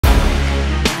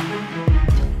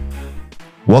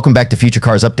Welcome back to Future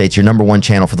Cars Updates, your #1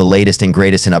 channel for the latest and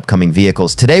greatest in upcoming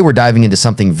vehicles. Today we're diving into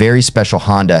something very special.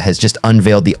 Honda has just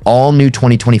unveiled the all-new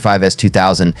 2025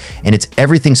 S2000, and it's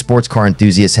everything sports car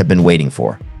enthusiasts have been waiting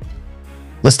for.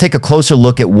 Let's take a closer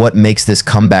look at what makes this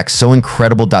comeback so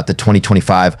incredible. The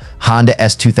 2025 Honda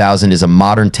S2000 is a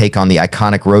modern take on the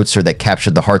iconic Roadster that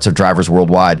captured the hearts of drivers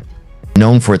worldwide.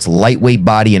 Known for its lightweight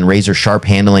body and razor-sharp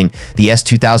handling, the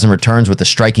S2000 returns with a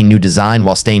striking new design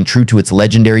while staying true to its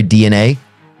legendary DNA.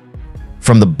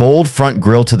 From the bold front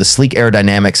grille to the sleek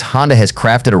aerodynamics, Honda has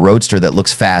crafted a Roadster that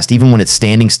looks fast even when it's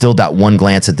standing still. One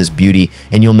glance at this beauty,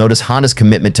 and you'll notice Honda's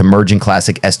commitment to merging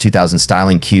classic S2000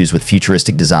 styling cues with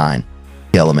futuristic design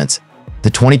elements.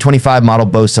 The 2025 model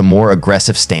boasts a more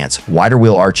aggressive stance, wider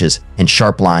wheel arches, and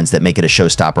sharp lines that make it a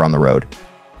showstopper on the road.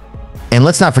 And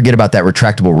let's not forget about that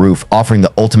retractable roof, offering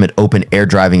the ultimate open-air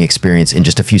driving experience in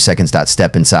just a few seconds.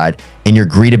 Step inside, and you're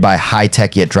greeted by a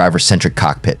high-tech yet driver-centric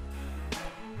cockpit.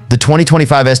 The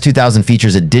 2025 S2000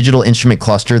 features a digital instrument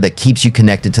cluster that keeps you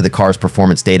connected to the car's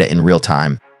performance data in real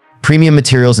time. Premium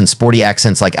materials and sporty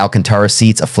accents like Alcantara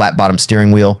seats, a flat-bottom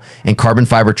steering wheel, and carbon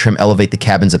fiber trim elevate the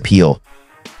cabin's appeal.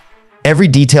 Every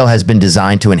detail has been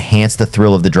designed to enhance the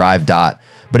thrill of the drive.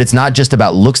 But it's not just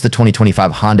about looks. The 2025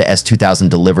 Honda S2000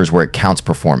 delivers where it counts: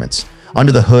 performance.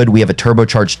 Under the hood, we have a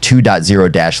turbocharged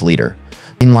 2.0-liter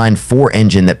inline-4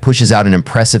 engine that pushes out an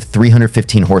impressive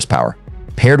 315 horsepower.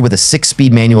 Paired with a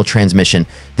 6-speed manual transmission,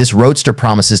 this Roadster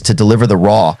promises to deliver the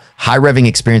raw, high-revving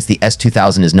experience the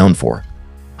S2000 is known for.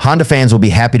 Honda fans will be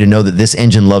happy to know that this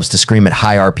engine loves to scream at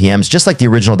high RPMs, just like the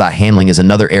original. Handling is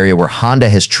another area where Honda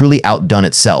has truly outdone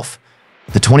itself.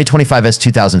 The 2025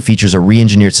 S2000 features a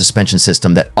re-engineered suspension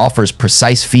system that offers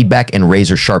precise feedback and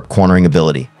razor-sharp cornering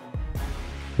ability.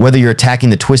 Whether you're attacking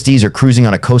the twisties or cruising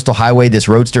on a coastal highway, this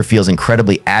Roadster feels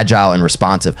incredibly agile and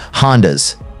responsive.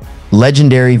 Honda's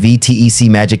legendary VTEC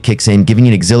magic kicks in, giving you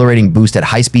an exhilarating boost at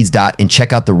high speeds. And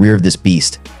check out the rear of this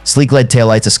beast. Sleek LED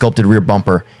taillights, a sculpted rear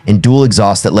bumper, and dual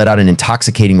exhaust that let out an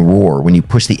intoxicating roar when you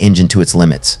push the engine to its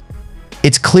limits.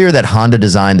 It's clear that Honda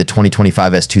designed the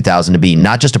 2025 S2000 to be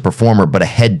not just a performer, but a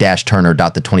head-turner.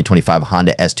 The 2025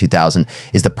 Honda S2000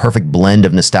 is the perfect blend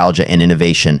of nostalgia and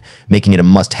innovation, making it a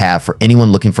must-have for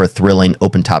anyone looking for a thrilling,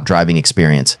 open-top driving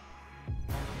experience.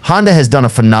 Honda has done a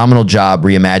phenomenal job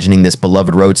reimagining this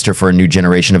beloved Roadster for a new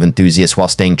generation of enthusiasts while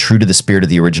staying true to the spirit of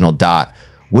the original.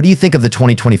 What do you think of the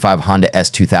 2025 Honda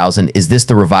S2000? Is this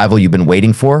the revival you've been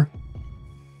waiting for?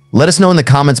 Let us know in the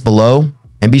comments below,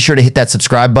 and be sure to hit that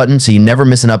subscribe button so you never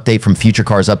miss an update from Future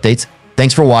Cars Updates.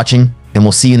 Thanks for watching, and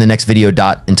we'll see you in the next video.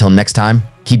 Until next time,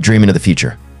 keep dreaming of the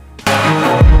future.